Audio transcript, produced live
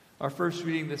Our first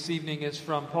reading this evening is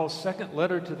from Paul's second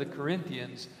letter to the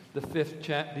Corinthians,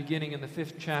 beginning in the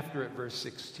 5th chapter at verse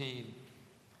 16.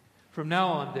 From now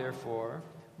on, therefore,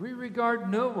 we regard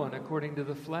no one according to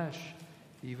the flesh.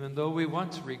 Even though we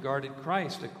once regarded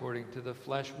Christ according to the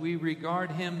flesh, we regard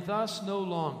him thus no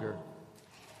longer.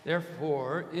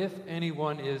 Therefore, if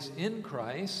anyone is in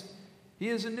Christ, he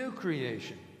is a new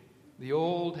creation. The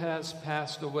old has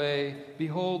passed away.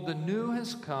 Behold, the new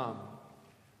has come.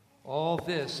 All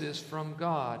this is from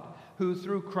God, who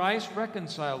through Christ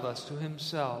reconciled us to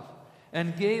himself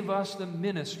and gave us the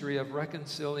ministry of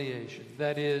reconciliation.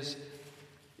 That is,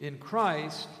 in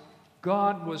Christ,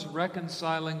 God was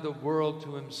reconciling the world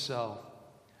to himself,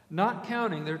 not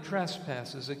counting their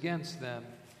trespasses against them,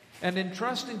 and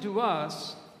entrusting to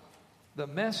us the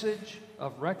message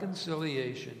of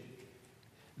reconciliation.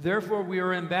 Therefore, we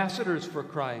are ambassadors for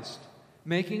Christ,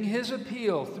 making his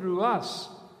appeal through us.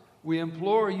 We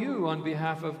implore you on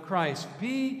behalf of Christ,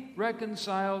 be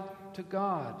reconciled to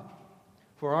God.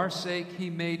 For our sake he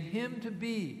made him to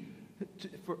be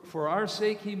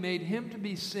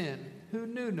sin who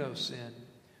knew no sin,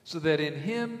 so that in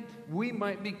him we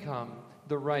might become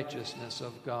the righteousness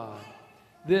of God.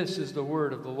 This is the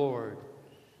word of the Lord.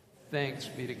 Thanks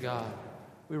be to God.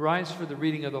 We rise for the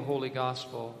reading of the Holy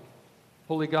Gospel.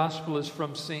 Holy Gospel is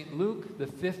from St. Luke, the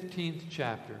 15th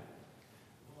chapter.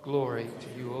 Glory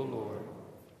to you, O Lord.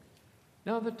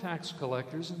 Now the tax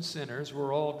collectors and sinners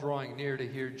were all drawing near to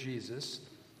hear Jesus,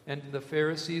 and the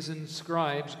Pharisees and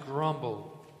scribes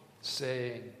grumbled,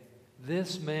 saying,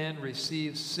 "This man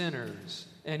receives sinners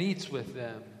and eats with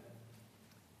them."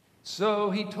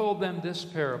 So he told them this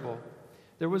parable.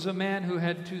 There was a man who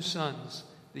had 2 sons.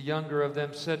 The younger of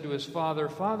them said to his father,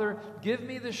 "Father, give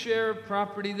me the share of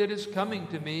property that is coming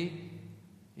to me."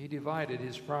 He divided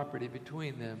his property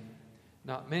between them.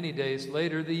 Not many days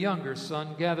later, the younger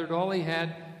son gathered all he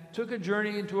had, took a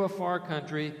journey into a far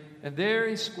country, and there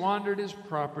he squandered his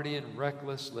property in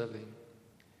reckless living.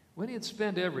 When he had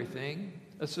spent everything,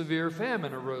 a severe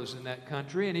famine arose in that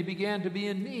country, and he began to be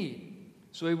in need.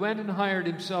 So he went and hired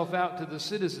himself out to the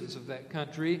citizens of that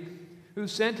country, who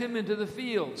sent him into the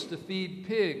fields to feed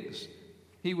pigs.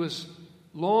 He was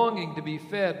longing to be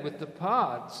fed with the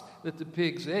pods that the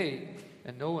pigs ate,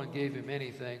 and no one gave him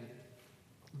anything.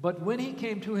 But when he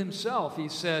came to himself, he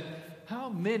said, "How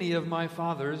many of my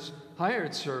father's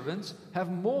hired servants have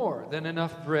more than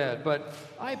enough bread, but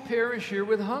I perish here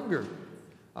with hunger?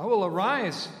 I will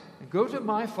arise and go to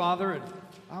my father, and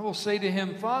I will say to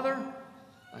him, 'Father,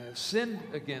 I have sinned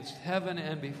against heaven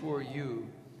and before you.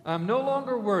 I am no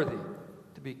longer worthy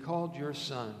to be called your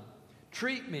son.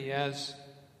 Treat me as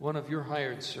one of your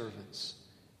hired servants.'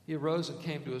 He arose and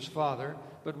came to his father,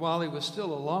 but while he was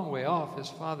still a long way off, his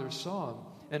father saw him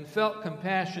and felt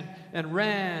compassion and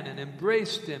ran and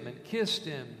embraced him and kissed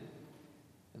him.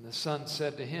 And the son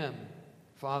said to him,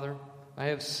 'Father, I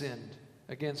have sinned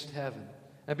against heaven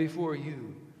and before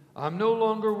you. I am no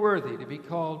longer worthy to be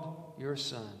called your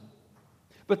son.'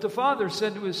 But the father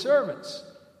said to his servants,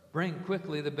 'Bring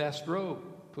quickly the best robe,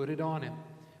 put it on him.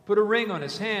 Put a ring on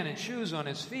his hand and shoes on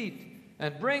his feet,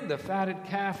 and bring the fatted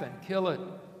calf and kill it.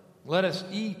 Let us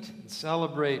eat and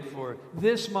celebrate, for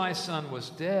this my son was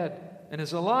dead and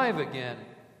is alive again.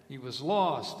 He was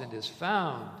lost and is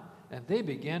found.' And they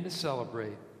began to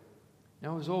celebrate.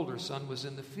 Now his older son was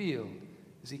in the field.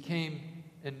 As he came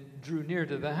and drew near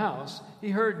to the house, he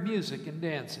heard music and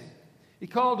dancing. He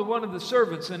called to one of the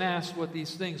servants and asked what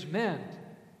these things meant.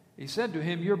 He said to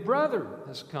him, 'Your brother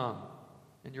has come,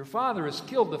 and your father has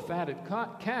killed the fatted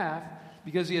calf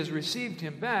because he has received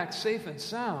him back safe and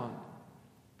sound.'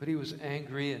 But he was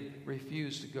angry and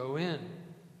refused to go in.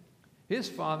 His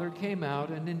father came out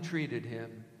and entreated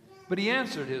him. But he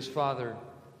answered his father,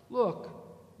 'Look,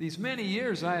 these many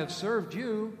years I have served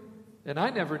you, and I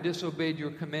never disobeyed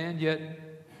your command, yet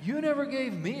you never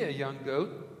gave me a young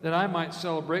goat that I might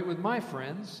celebrate with my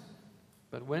friends.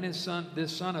 But when this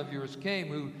son of yours came,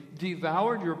 who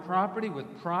devoured your property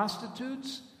with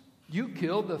prostitutes, you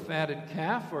killed the fatted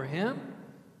calf for him.'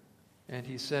 And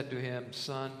he said to him,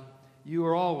 'Son, you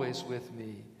are always with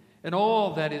me, and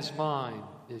all that is mine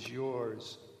is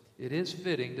yours. It is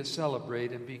fitting to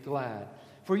celebrate and be glad.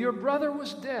 For your brother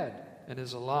was dead and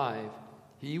is alive.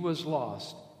 He was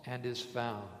lost and is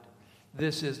found.'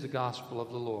 This is the gospel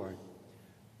of the Lord.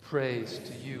 Praise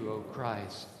to you, O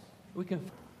Christ."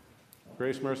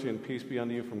 Grace, mercy, and peace be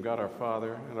unto you from God our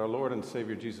Father and our Lord and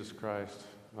Savior Jesus Christ.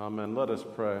 Amen. Let us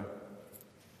pray.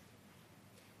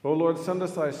 O Lord, send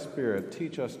us thy Spirit.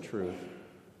 Teach us truth.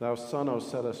 Thou Son, O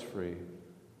set us free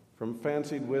from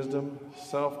fancied wisdom,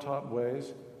 self-taught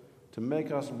ways, to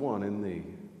make us one in thee.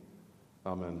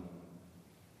 Amen.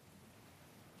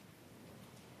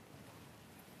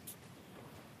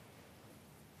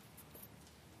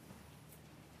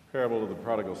 Parable of the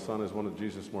prodigal son is one of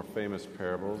Jesus' more famous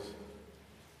parables.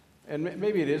 And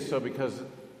maybe it is so because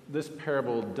this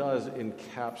parable does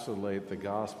encapsulate the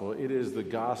gospel. It is the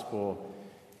gospel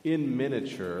in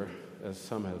miniature, as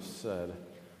some have said.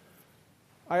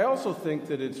 I also think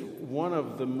that it's one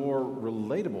of the more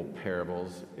relatable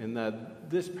parables in that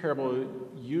this parable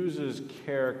uses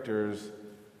characters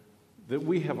that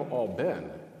we have all been.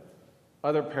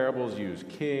 Other parables use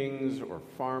kings or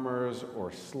farmers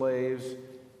or slaves,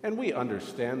 and we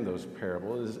understand those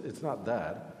parables. It's not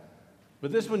that.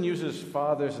 But this one uses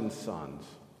fathers and sons.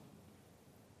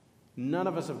 None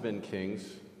of us have been kings.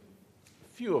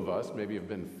 Few of us maybe have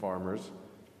been farmers.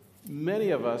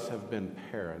 Many of us have been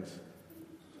parents.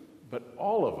 But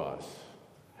all of us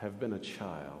have been a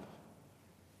child.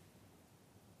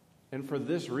 And for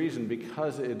this reason,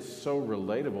 because it's so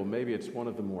relatable, maybe it's one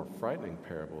of the more frightening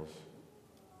parables.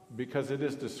 Because it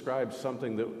has described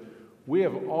something that we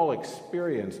have all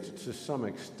experienced to some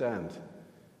extent.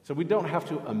 So we don't have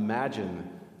to imagine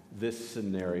this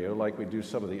scenario like we do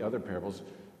some of the other parables.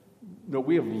 No,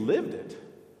 we have lived it.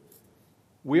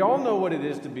 We all know what it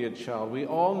is to be a child. We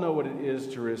all know what it is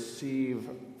to receive,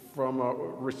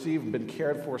 been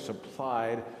cared for,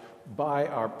 supplied by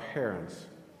our parents.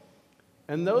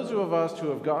 And those of us who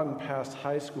have gotten past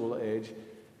high school age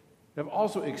have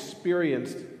also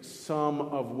experienced some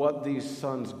of what these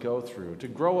sons go through, to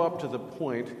grow up to the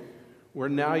point where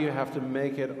now you have to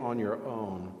make it on your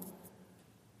own.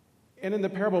 And in the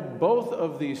parable, both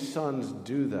of these sons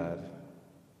do that.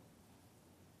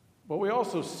 But we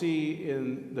also see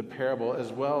in the parable,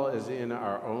 as well as in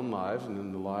our own lives and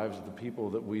in the lives of the people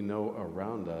that we know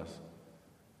around us,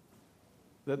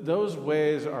 that those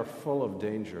ways are full of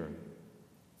danger.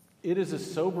 It is a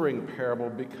sobering parable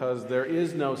because there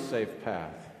is no safe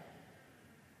path.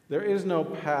 There is no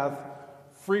path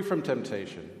free from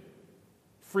temptation,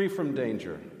 free from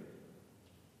danger,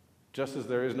 just as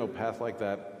there is no path like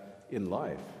that in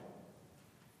life.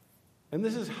 And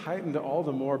this is heightened all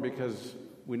the more because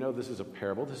we know this is a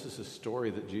parable. This is a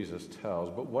story that Jesus tells.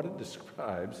 But what it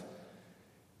describes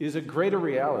is a greater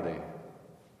reality.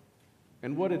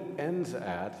 And what it ends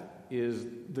at is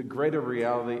the greater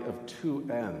reality of two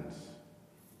ends.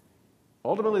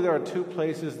 Ultimately, there are two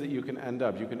places that you can end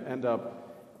up. You can end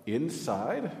up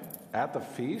inside, at the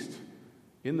feast,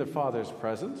 in the Father's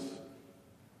presence,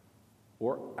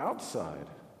 or outside,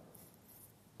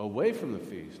 away from the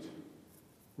feast,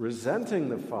 resenting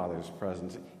the Father's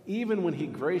presence, even when He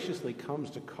graciously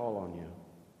comes to call on you.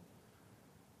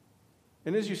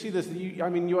 And as you see this,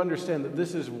 you understand that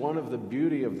this is one of the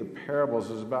beauty of the parables,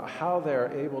 is about how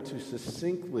they're able to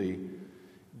succinctly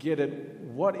get at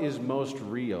what is most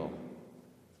real,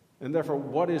 and therefore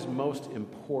what is most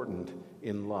important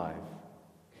in life.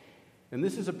 And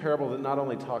this is a parable that not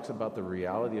only talks about the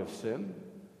reality of sin,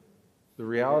 the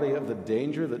reality of the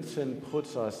danger that sin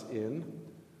puts us in,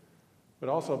 but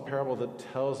also a parable that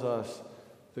tells us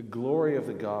the glory of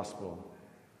the gospel,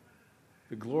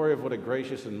 the glory of what a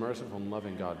gracious and merciful and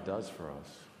loving God does for us.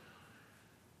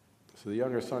 So the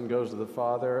younger son goes to the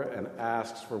father and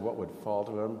asks for what would fall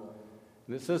to him.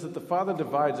 And it says that the father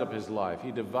divides up his life.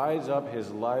 He divides up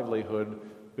his livelihood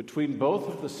between both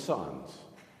of the sons.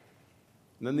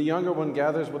 And then the younger one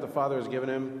gathers what the father has given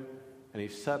him, and he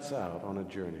sets out on a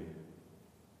journey.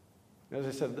 As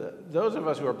I said, those of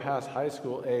us who are past high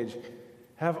school age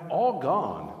have all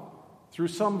gone through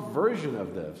some version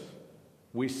of this.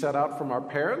 We set out from our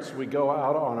parents, we go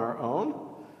out on our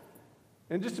own.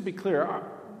 And just to be clear,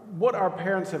 what our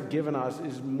parents have given us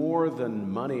is more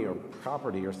than money or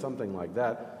property or something like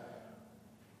that.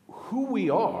 Who we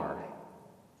are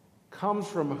comes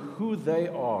from who they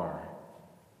are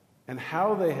and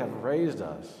how they have raised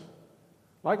us.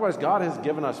 Likewise, God has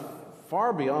given us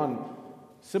far beyond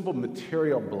simple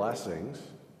material blessings.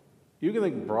 You can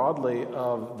think broadly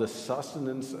of the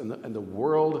sustenance and the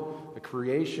world, the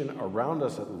creation around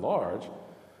us at large,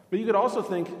 but you could also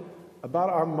think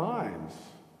about our minds.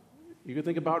 You could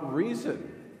think about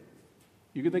reason.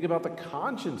 You could think about the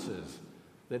consciences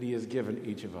that He has given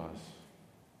each of us.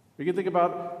 You could think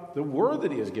about the word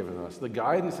that He has given us, the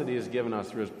guidance that He has given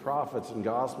us through His prophets and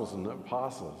gospels and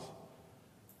apostles.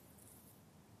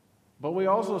 But we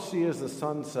also see as the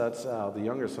son sets out, the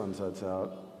younger son sets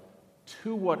out,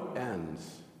 to what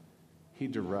ends he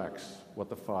directs what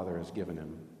the Father has given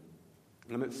him.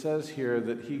 And it says here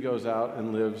that he goes out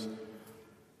and lives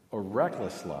a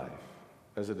reckless life,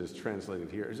 as it is translated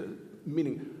here,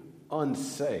 meaning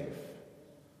unsafe.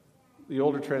 The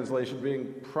older translation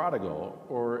being prodigal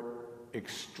or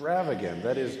extravagant,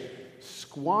 that is,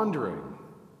 squandering,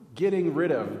 getting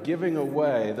rid of, giving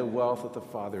away the wealth that the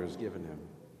Father has given him.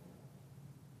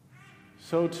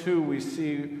 so too we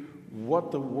see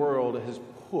what the world has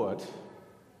put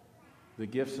the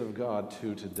gifts of God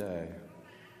to today.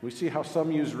 We see how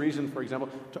some use reason, for example,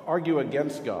 to argue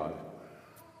against God,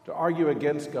 to argue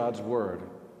against God's word.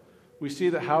 We see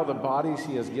that how the bodies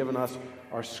he has given us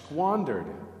are squandered,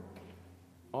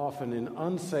 often in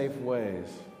unsafe ways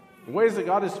that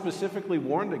God has specifically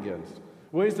warned against,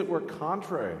 ways that were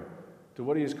contrary to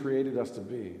what he has created us to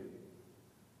be.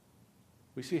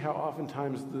 We see how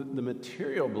oftentimes the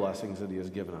material blessings that he has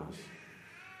given us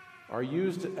are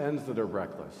used to ends that are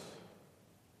reckless.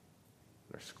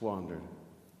 They're squandered.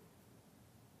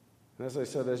 And as I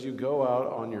said, as you go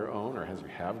out on your own, or as you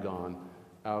have gone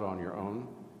out on your own,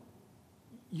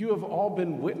 you have all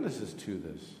been witnesses to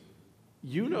this.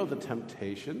 You know the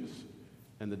temptations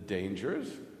and the dangers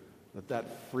that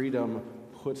freedom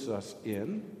puts us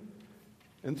in.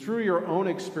 And through your own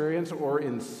experience or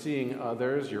in seeing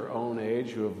others your own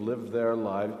age who have lived their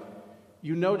lives,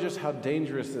 you know just how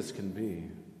dangerous this can be.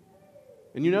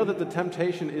 And you know that the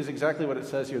temptation is exactly what it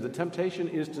says here. The temptation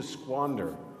is to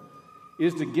squander,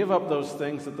 is to give up those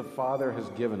things that the Father has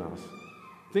given us,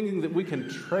 thinking that we can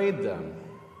trade them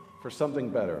for something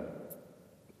better,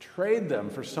 trade them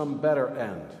for some better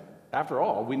end. After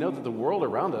all, we know that the world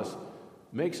around us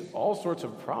makes all sorts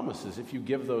of promises if you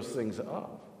give those things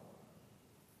up.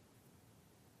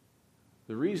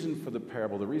 The reason for the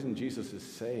parable, the reason Jesus is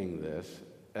saying this,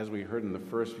 as we heard in the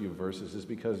first few verses, is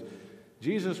because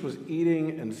Jesus was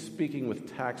eating and speaking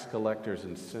with tax collectors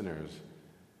and sinners,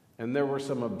 and there were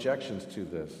some objections to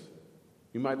this.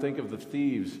 You might think of the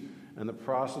thieves and the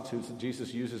prostitutes that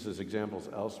Jesus uses as examples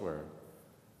elsewhere.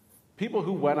 People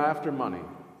who went after money,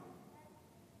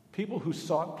 people who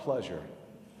sought pleasure,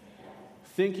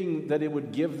 thinking that it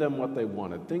would give them what they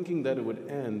wanted, thinking that it would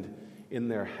end in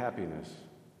their happiness.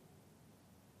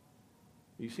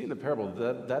 You see in the parable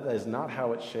that is not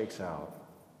how it shakes out.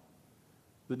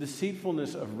 The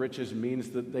deceitfulness of riches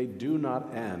means that they do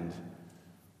not end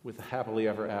with the happily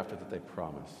ever after that they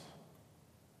promise.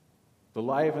 The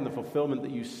life and the fulfillment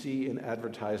that you see in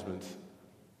advertisements,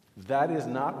 that is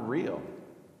not real.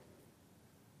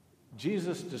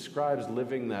 Jesus describes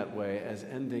living that way as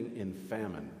ending in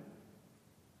famine,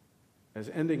 as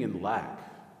ending in lack,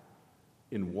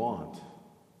 in want,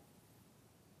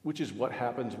 which is what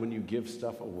happens when you give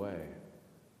stuff away,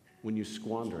 when you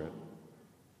squander it.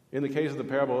 In the case of the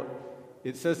parable,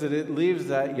 it says that it leaves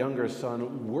that younger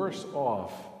son worse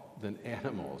off than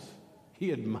animals.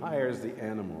 He admires the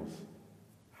animals.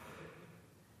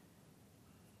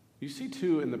 You see,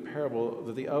 too, in the parable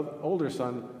that the older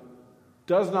son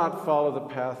does not follow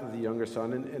the path of the younger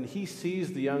son, and he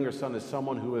sees the younger son as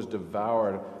someone who has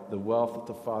devoured the wealth that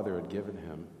the father had given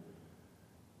him.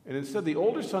 And instead, the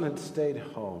older son had stayed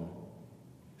home.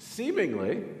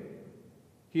 Seemingly,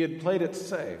 he had played it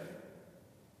safe.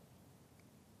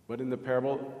 But in the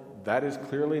parable, that is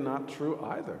clearly not true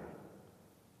either.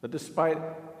 That despite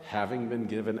having been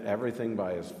given everything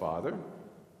by his father,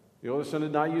 the older son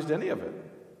had not used any of it.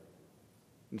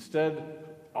 Instead,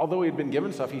 although he had been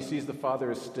given stuff, he sees the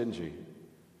father as stingy,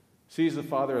 sees the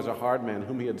father as a hard man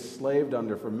whom he had slaved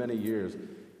under for many years,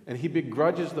 and he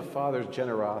begrudges the father's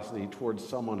generosity towards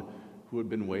someone who had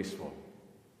been wasteful,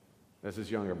 as his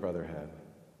younger brother had.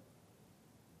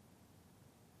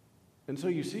 And so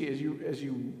you see, as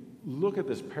you look at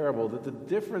this parable, that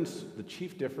the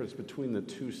chief difference between the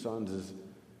two sons is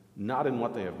not in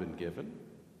what they have been given.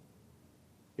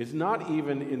 It's not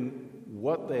even in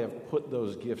what they have put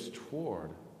those gifts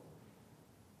toward.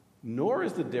 Nor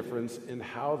is the difference in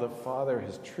how the Father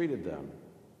has treated them.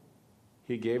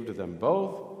 He gave to them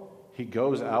both. He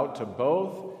goes out to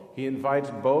both. He invites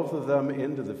both of them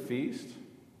into the feast.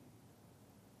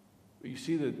 But you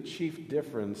see, the chief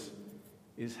difference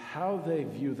is how they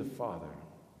view the Father.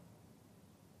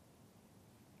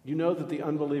 You know that the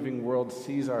unbelieving world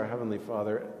sees our Heavenly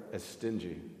Father as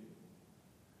stingy,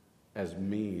 as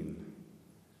mean,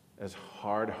 as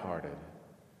hard-hearted,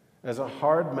 as a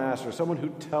hard master, someone who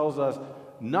tells us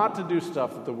not to do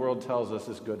stuff that the world tells us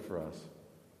is good for us.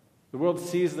 The world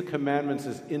sees the commandments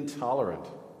as intolerant,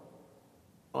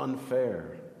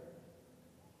 unfair.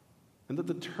 And that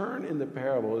the turn in the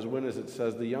parable is when, as it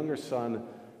says, the younger son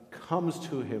comes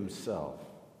to himself.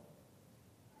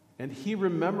 And he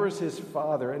remembers his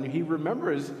father, and he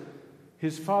remembers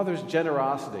his father's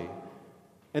generosity.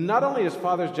 And not only his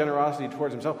father's generosity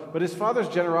towards himself, but his father's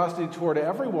generosity toward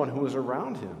everyone who was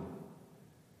around him.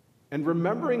 And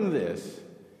remembering this,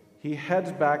 he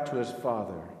heads back to his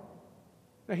father.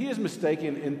 Now, he is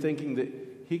mistaken in thinking that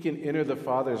he can enter the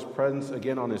father's presence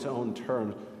again on his own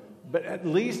terms, but at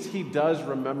least he does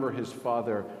remember his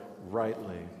father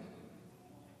rightly.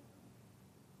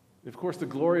 Of course, the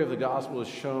glory of the gospel is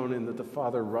shown in that the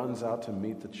father runs out to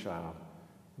meet the child,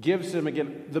 gives him,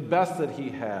 again, the best that he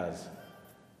has,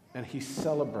 and he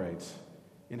celebrates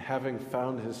in having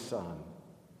found his son.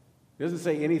 He doesn't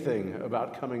say anything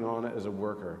about coming on as a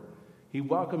worker. He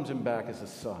welcomes him back as a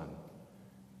son.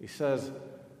 He says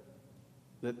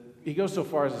that he goes so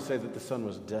far as to say that the son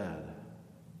was dead,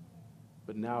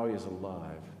 but now he is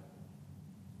alive.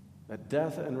 That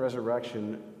death and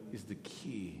resurrection is the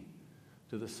key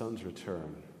to the son's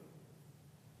return.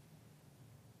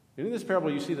 And in this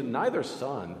parable, you see that neither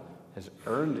son has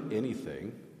earned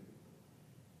anything.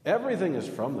 Everything is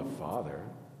from the Father.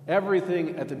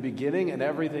 Everything at the beginning and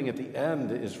everything at the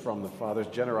end is from the Father's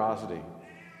generosity.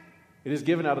 It is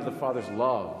given out of the Father's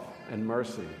love and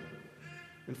mercy.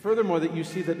 And furthermore, that you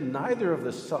see that neither of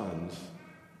the sons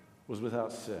was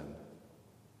without sin.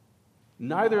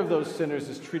 Neither of those sinners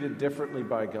is treated differently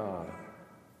by God.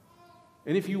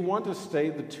 And if you want to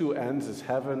state the two ends as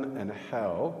heaven and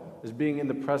hell, as being in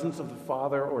the presence of the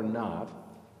Father or not,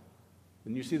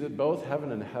 then you see that both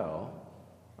heaven and hell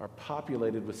are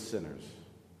populated with sinners.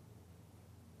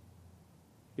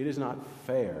 It is not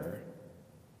fair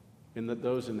in that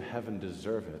those in heaven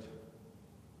deserve it.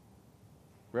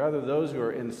 Rather, those who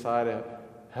are inside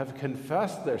have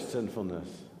confessed their sinfulness.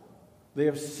 They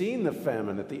have seen the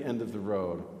famine at the end of the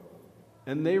road,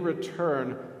 and they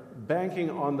return banking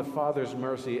on the Father's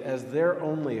mercy as their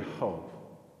only hope.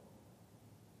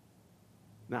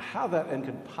 Now, how that end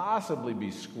could possibly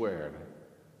be squared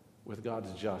with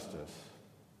God's justice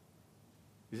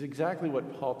is exactly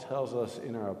what Paul tells us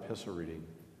in our epistle reading,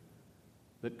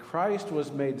 that Christ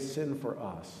was made sin for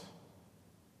us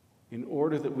in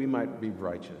order that we might be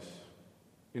righteous,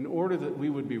 in order that we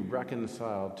would be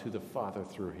reconciled to the Father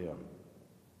through him.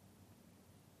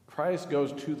 Christ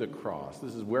goes to the cross.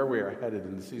 This is where we are headed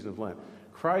in the season of Lent.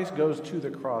 Christ goes to the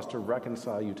cross to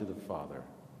reconcile you to the Father.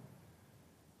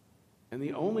 And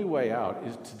the only way out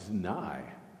is to deny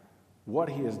what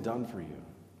he has done for you.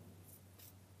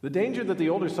 The danger that the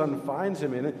older son finds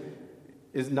him in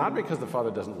is not because the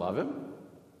father doesn't love him,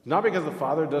 not because the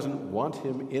father doesn't want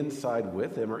him inside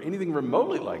with him or anything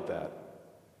remotely like that.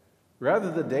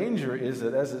 Rather, the danger is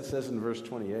that, as it says in verse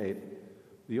 28,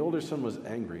 the older son was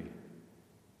angry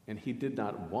and he did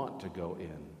not want to go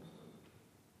in.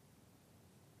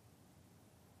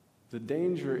 The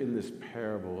danger in this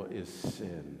parable is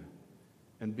sin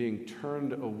and being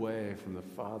turned away from the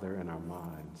Father in our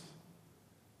minds.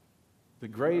 The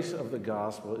grace of the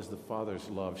gospel is the Father's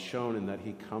love shown in that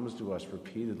he comes to us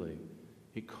repeatedly.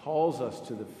 He calls us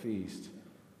to the feast.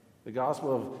 The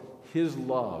gospel of his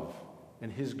love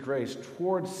and his grace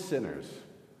towards sinners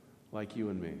like you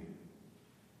and me.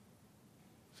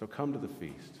 So come to the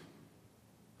feast.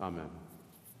 Amen.